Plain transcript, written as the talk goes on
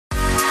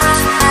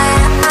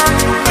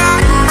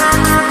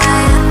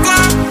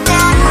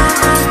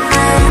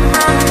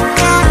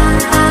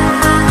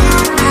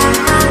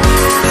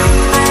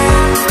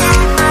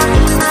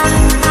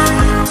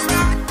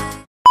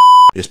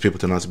people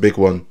tonight's a big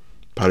one.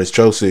 Palace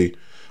Chelsea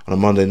on a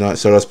Monday night,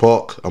 Selhurst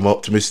Park. I'm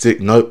optimistic.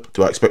 Nope.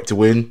 Do I expect to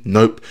win?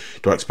 Nope.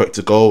 Do I expect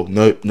a goal?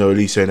 Nope. No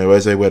Elise, no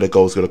Eze. Where the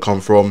goal's going to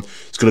come from?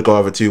 It's going to go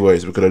either two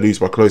ways. We're going to lose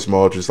by close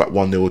margins like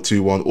 1-0 or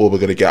 2-1, or we're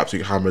going to get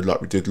absolutely hammered like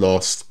we did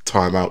last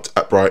time out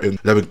at Brighton.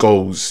 11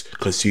 goals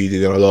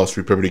conceded in our last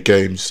 3 Premier League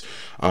games.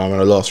 In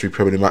our last 3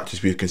 Premier League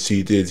matches, we've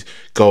conceded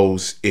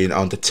goals in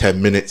under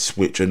 10 minutes,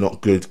 which are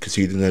not good.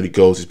 Conceding early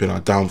goals has been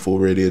our downfall,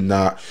 really, in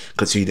that.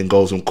 Conceding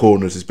goals on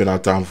corners has been our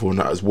downfall in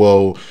that as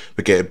well.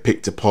 We're getting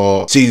picked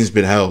apart. Season's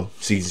been hell.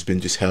 Season's been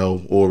just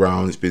hell all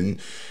around. It's been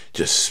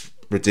just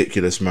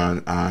ridiculous,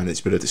 man, and it's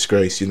been a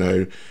disgrace. You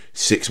know,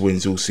 6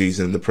 wins all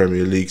season in the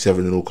Premier League,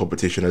 7 in all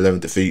competition, 11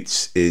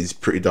 defeats is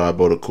pretty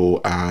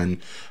diabolical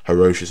and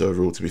ferocious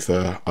overall, to be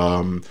fair.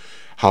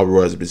 How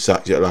Roy has been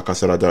sacked yet, like I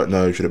said, I don't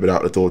know. Should have been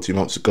out the door 2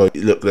 months ago.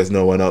 Look, there's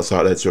no one else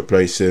out there to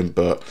replace him,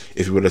 but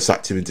if we would have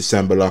sacked him in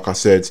December, like I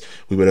said,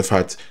 we would have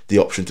had the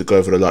option to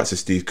go for the likes of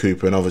Steve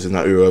Cooper and others in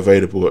that era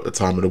available at the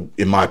time, and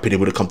in my opinion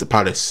would have come to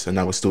Palace, and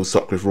now we're still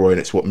stuck with Roy, and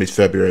it's what,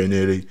 mid-February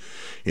nearly,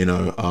 you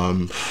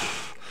know.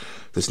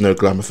 There's no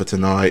glamour for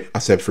tonight. I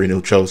said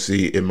 3-0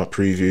 Chelsea in my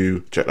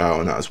preview. Check that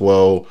out on that as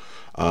well.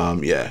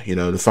 Yeah, you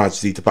know, the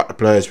fans need to back the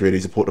players, really,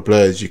 support the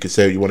players. You could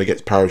say you want to get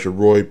to Parish or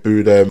Roy,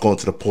 boo them. Gone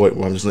to the point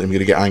where I'm just not even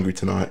going to get angry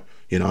tonight.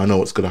 You know, I know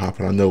what's going to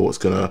happen. I know what's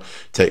going to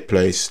take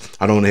place.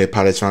 I don't want to hear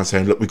Palace fans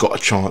saying, look, we got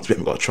a chance. We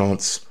haven't got a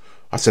chance.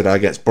 I said that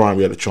against Brighton,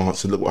 we had a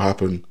chance, and look what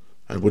happened.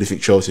 And what do you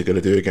think Chelsea are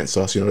going to do against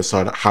us? You know, the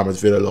side that hammered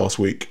Villa last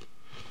week.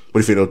 What do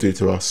you think they'll do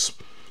to us?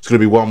 It's going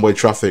to be one-way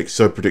traffic,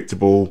 so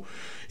predictable.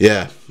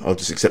 Yeah, I've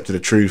just accepted the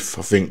truth.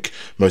 I think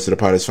most of the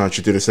Palace fans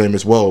should do the same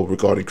as well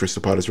regarding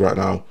Crystal Palace right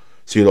now.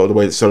 See a lot of the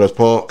way at Selhurst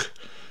Park,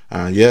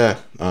 and yeah,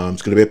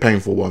 it's going to be a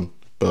painful one,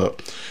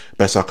 but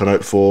best I can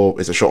hope for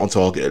is a shot on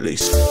target at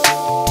least.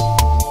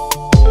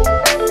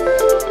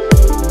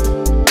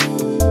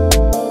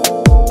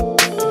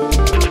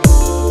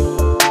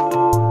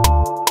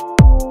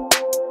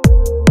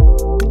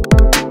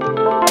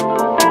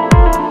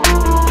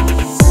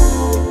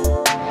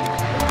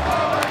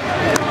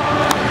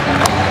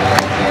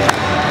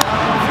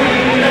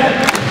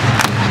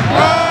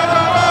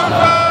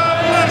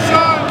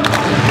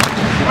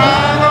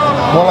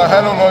 Well,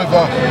 head on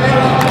over.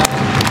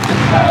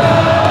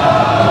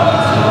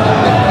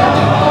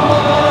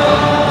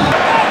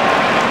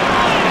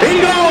 In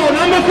goal,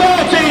 number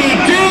 40,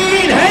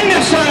 Dean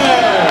Henderson.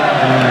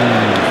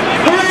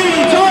 3,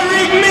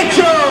 Tyreek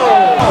Mitchell.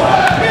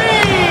 3,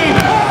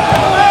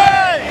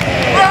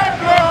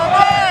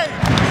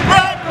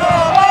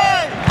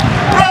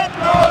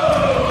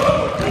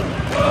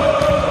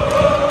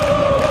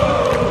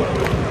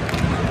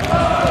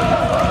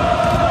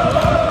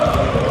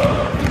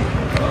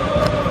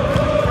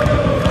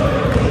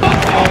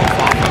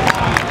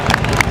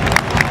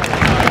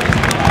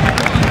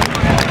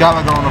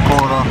 Gallagher on the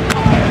corner.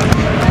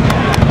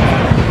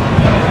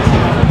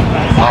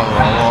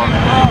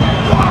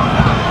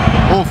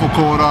 Awful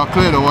corner,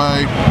 cleared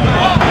away.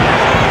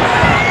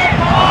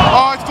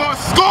 Oh, it's got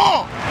to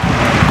score!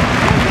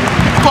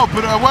 It's got to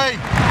put it away.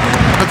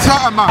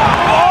 Attack, man.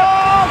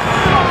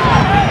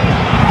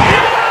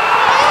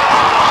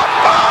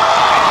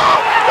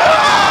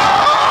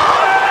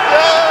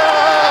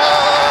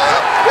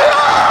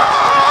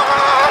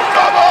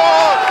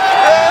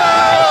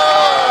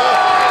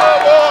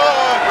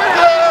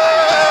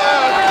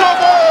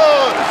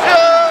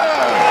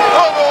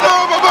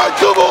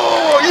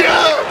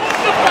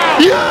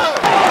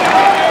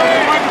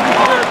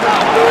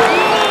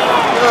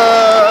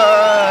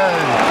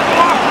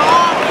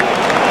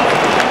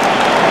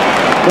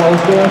 Goal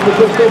scorer for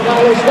Crystal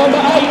Palace, number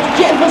 8,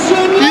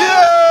 Jefferson.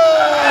 Yeah!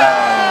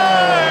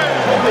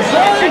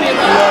 Jefferson.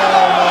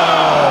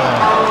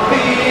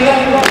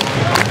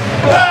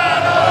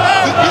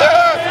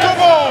 Yes,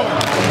 come on!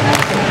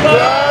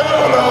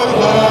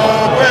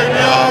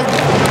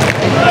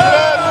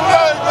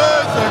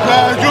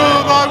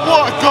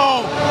 What a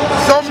goal!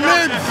 Some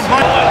limbs!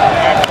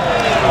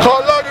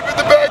 Can't lie, we've been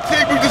the better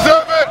team, we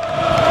deserve it!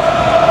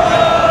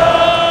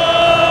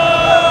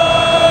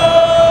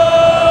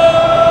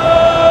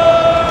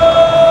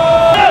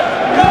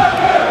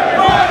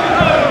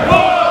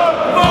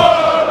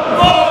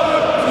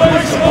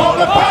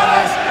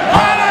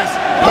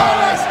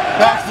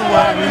 That's the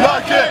way we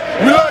like it!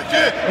 We like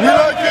it! We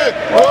like it!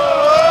 Whoa!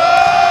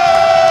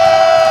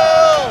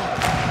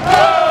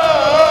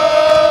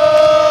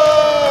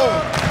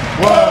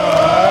 Whoa!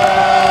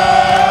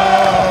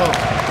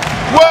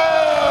 Whoa!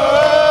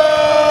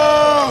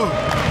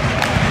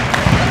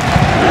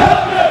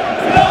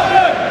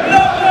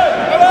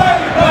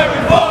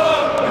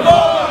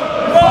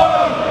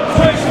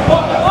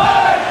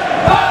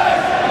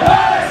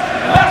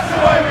 That's the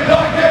way we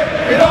like it!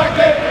 We like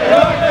it! We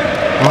like it!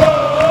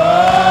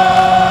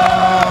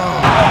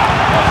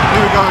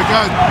 Here we go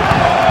again.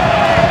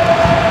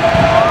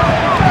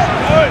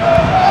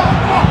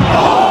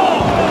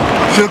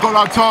 Should have got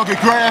that target,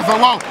 great effort.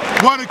 Well,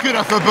 one a good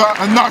effort, but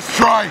a nice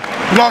try.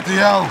 Bloody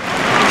hell.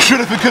 Should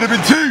have, it could have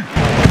been 2.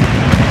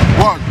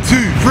 1,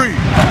 2, 3.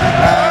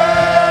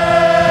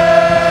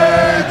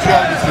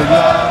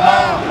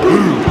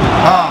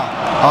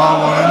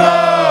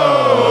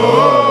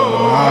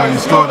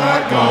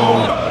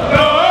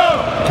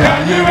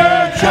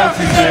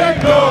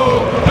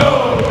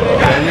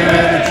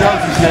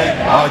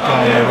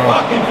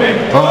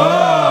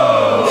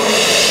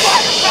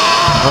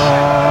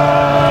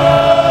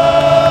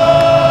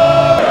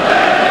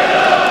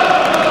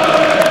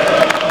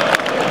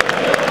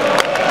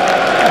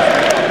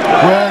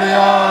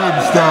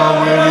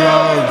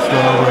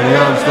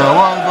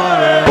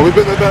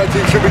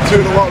 team should be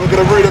 2-1. We're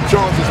going to ruin them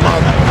chances,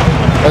 man.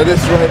 At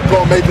this rate,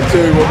 got to make it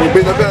 2. We've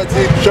been a better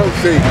team.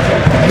 Chelsea,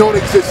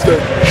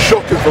 non-existent.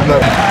 Shocking from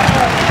them.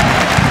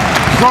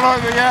 It's not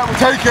over yet. We'll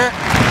take it.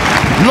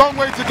 Long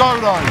way to go,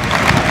 though.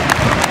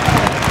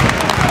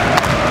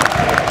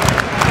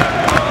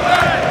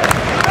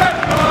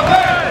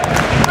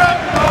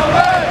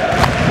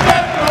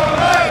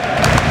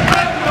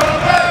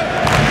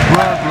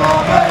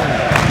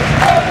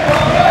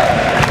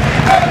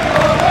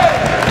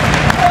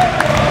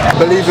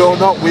 Believe it or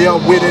not, we are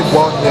winning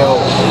 1-0.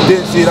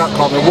 Didn't see that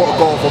coming. What a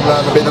goal from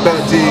Lamb. Been a better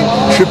team.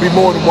 Should be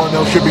more than 1-0.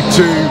 Should be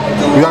 2.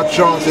 We had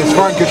chances.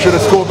 Frankie should have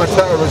scored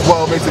Matera as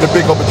well. Makes it a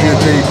big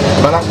opportunity.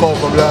 But that goal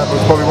from Lamb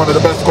was probably one of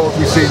the best goals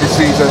we've seen this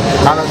season.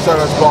 And that's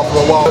Sarah's got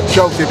for a while.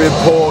 Chelsea have been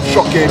poor,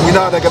 shocking. We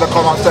know they're going to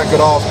come out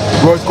second half.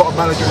 Roy's got to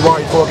manage it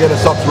right. Got to get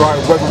the subs right.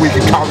 Whether we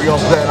can carry on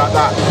playing like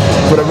that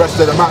for the rest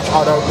of the match,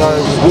 I don't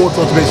know.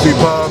 Wharton's been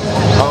superb.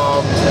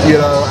 You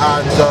know,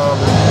 and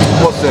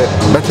what's it?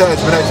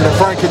 Matera's been excellent.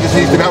 Frankie just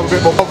needs to have a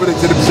bit more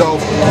confidence in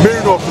himself.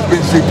 Mironov's has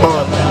been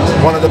superb.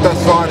 One of the best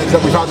signings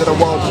that we've had in a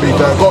while, to be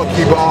fair. Got to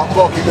keep it up,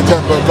 got to keep the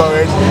tempo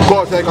going,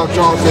 got to take our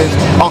chances.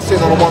 Us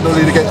sitting on a 1-0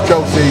 lead against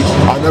Chelsea,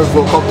 I never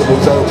feel comfortable,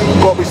 so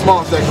got to be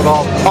smart second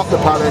half, up the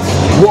Palace.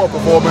 What a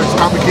performance,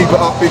 can we keep it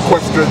up? Big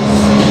question.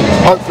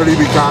 Hopefully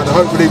we can,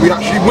 hopefully we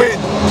actually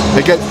win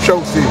against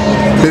Chelsea.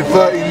 Been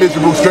 13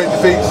 miserable straight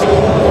defeats.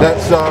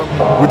 Let's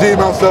redeem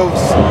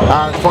ourselves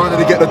and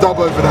finally get the dub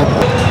over them.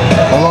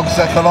 A long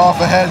second half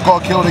ahead,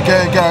 got to kill the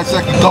game, get a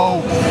second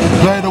goal.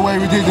 Play the way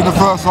we did in the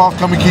first half,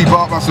 can we keep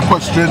up? That's the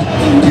question.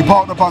 We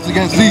parked the bus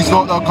against these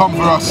lot, they'll come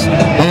for us.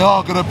 They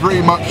are going to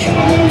pretty much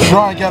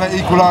try and get an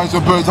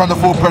equaliser, but it's under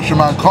full pressure,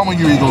 man. Come on,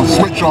 you Eagles,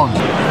 switch on.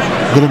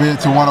 Going to be here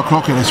till 1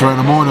 o'clock in this in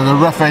the morning. The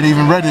ref ain't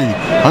even ready.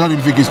 I don't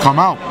even think he's come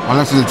out,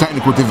 unless there's a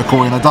technical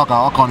difficulty in the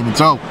dugout. I can't even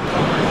tell.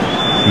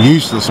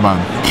 Useless,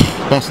 man.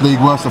 Best league,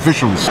 worst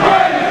officials.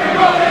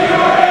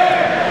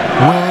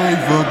 We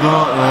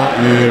forgot that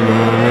you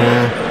were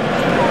here.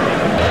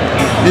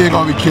 You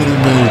gotta be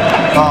kidding me.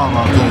 Oh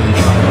my days.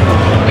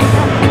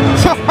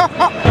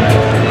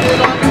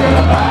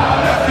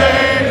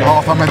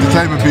 Half-time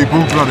entertainment, people.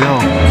 Bloody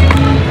hell.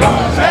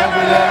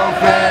 Every little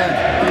thing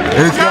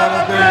is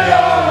gonna be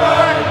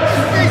alright.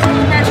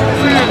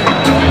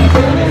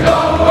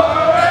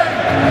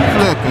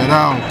 Flip it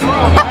out.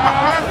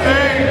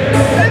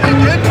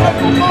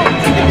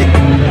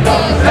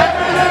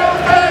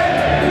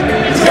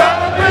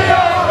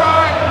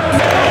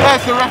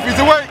 The referee's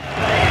awake.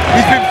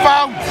 He's been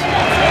found.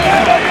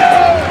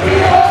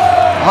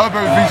 I hope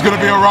everything's going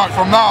to be alright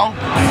from now.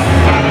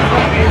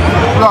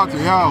 Bloody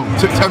hell.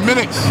 Took 10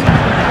 minutes.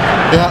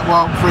 Yeah,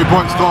 well, 3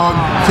 points gone.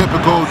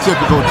 Typical.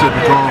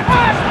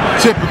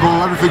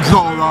 Everything's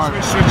not alright.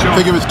 I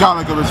think it was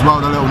Gallagher as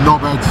well, the little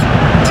knobhead.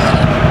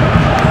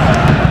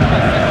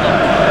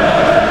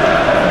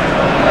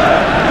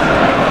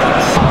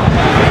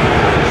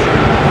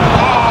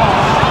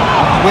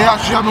 We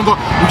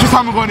just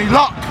haven't got any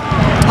luck.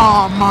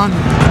 Oh man.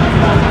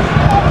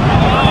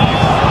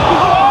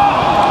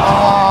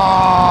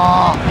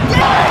 Oh.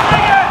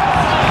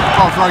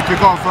 Go on, Frankie,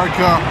 go on,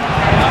 Frankie.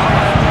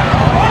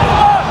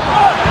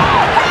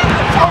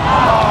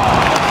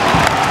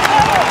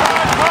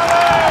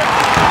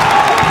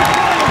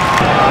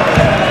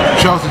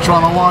 Chelsea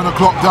trying to wind the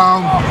clock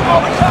down.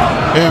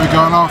 Here we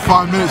go now,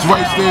 5 minutes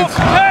wasted.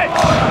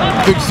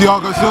 Big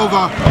Thiago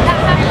Silva.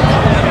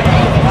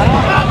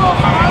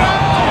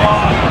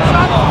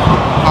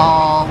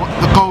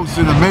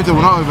 In the middle,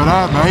 not over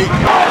there, mate.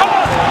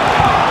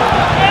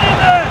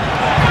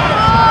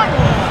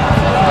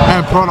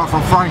 And product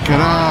from Frankie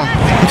there.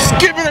 Just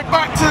giving it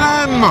back to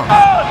them.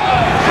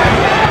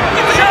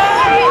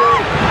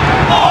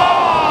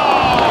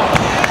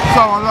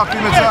 So unlucky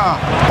Matera.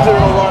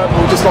 Doing alright,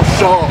 we're just not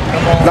sharp,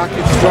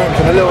 lacking strength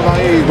and a little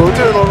naive, but we're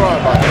doing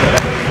alright, man.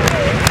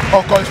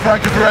 Off goes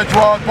Frankie for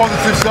Edward,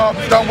 positive start,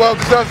 he's done well,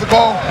 deserves the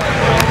goal.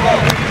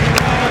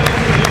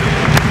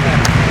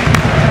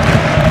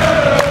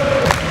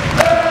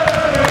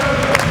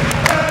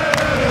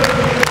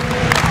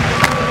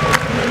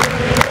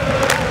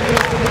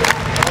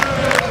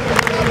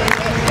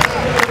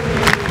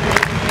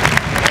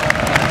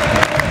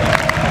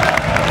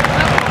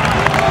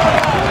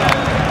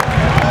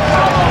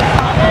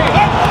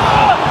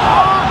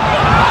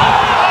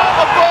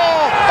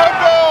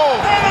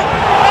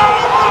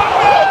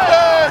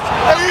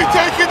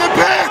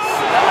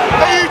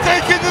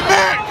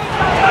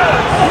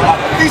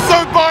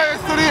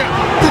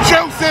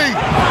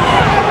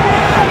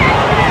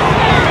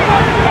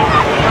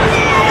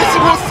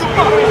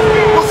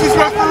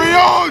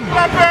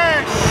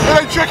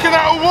 Checking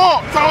out a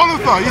what? Is that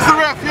Oliver? He's the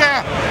ref,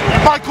 yeah.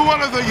 Michael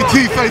Oliver, you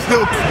two-faced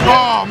little...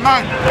 Oh,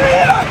 man.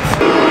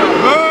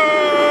 Hey!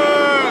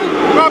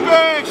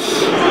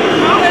 Rubbish!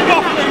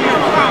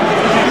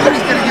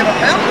 He's going to give a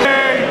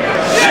penalty.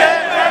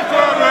 Shit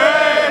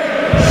referee!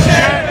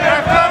 Shit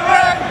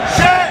referee!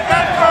 Shit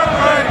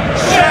referee!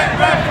 Shit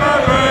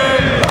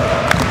referee!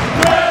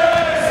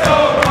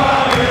 Crystal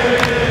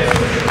Palace!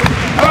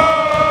 Oh!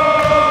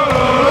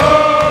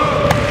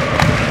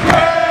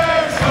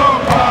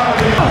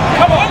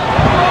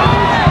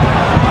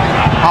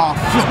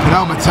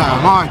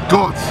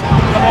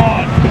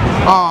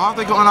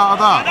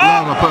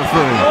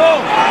 referee.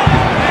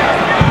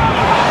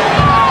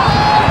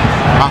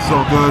 That's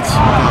all good.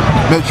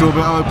 Mitchell a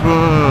bit open.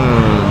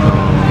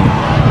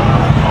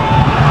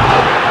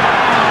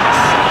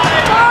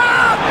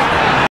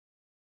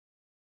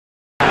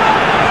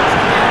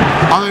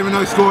 I don't even know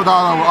he scored that.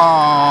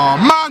 Oh,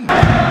 man!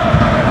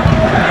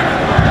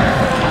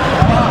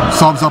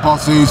 Sums up our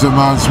season,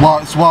 man. It's why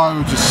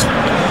we're just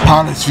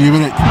Palace for you,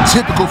 innit?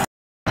 Typical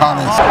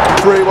Palace.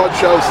 3-1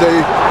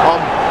 Chelsea.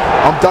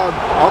 I'm done.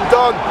 I'm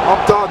done.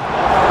 I'm done.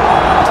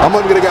 I'm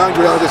not even gonna get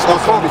angry. I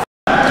can't be.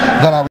 I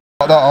don't know how we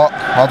got that up.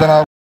 I don't know how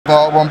we got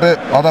that up one bit.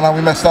 I don't know how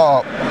we messed that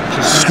up.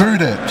 Just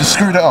screwed it. Just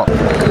screwed it up.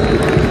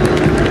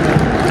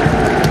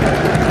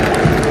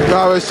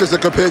 No, it's just a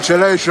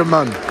capitulation,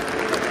 man.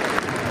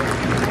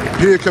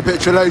 Pure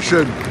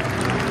capitulation.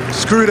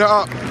 Screwed it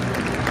up.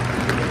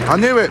 I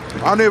knew it.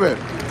 I knew it.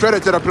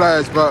 Credit to the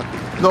players, but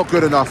not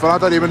good enough. And I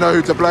don't even know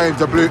who to blame.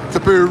 To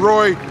boo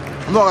Roy.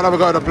 I'm not gonna have a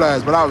go at the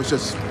players, but that was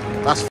just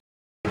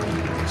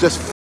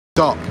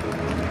up.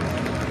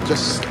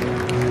 Just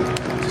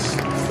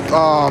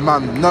oh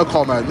man, no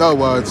comment, no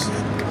words.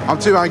 I'm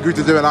too angry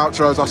to do an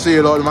outros. I'll see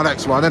you lot in my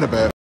next one in a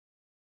bit.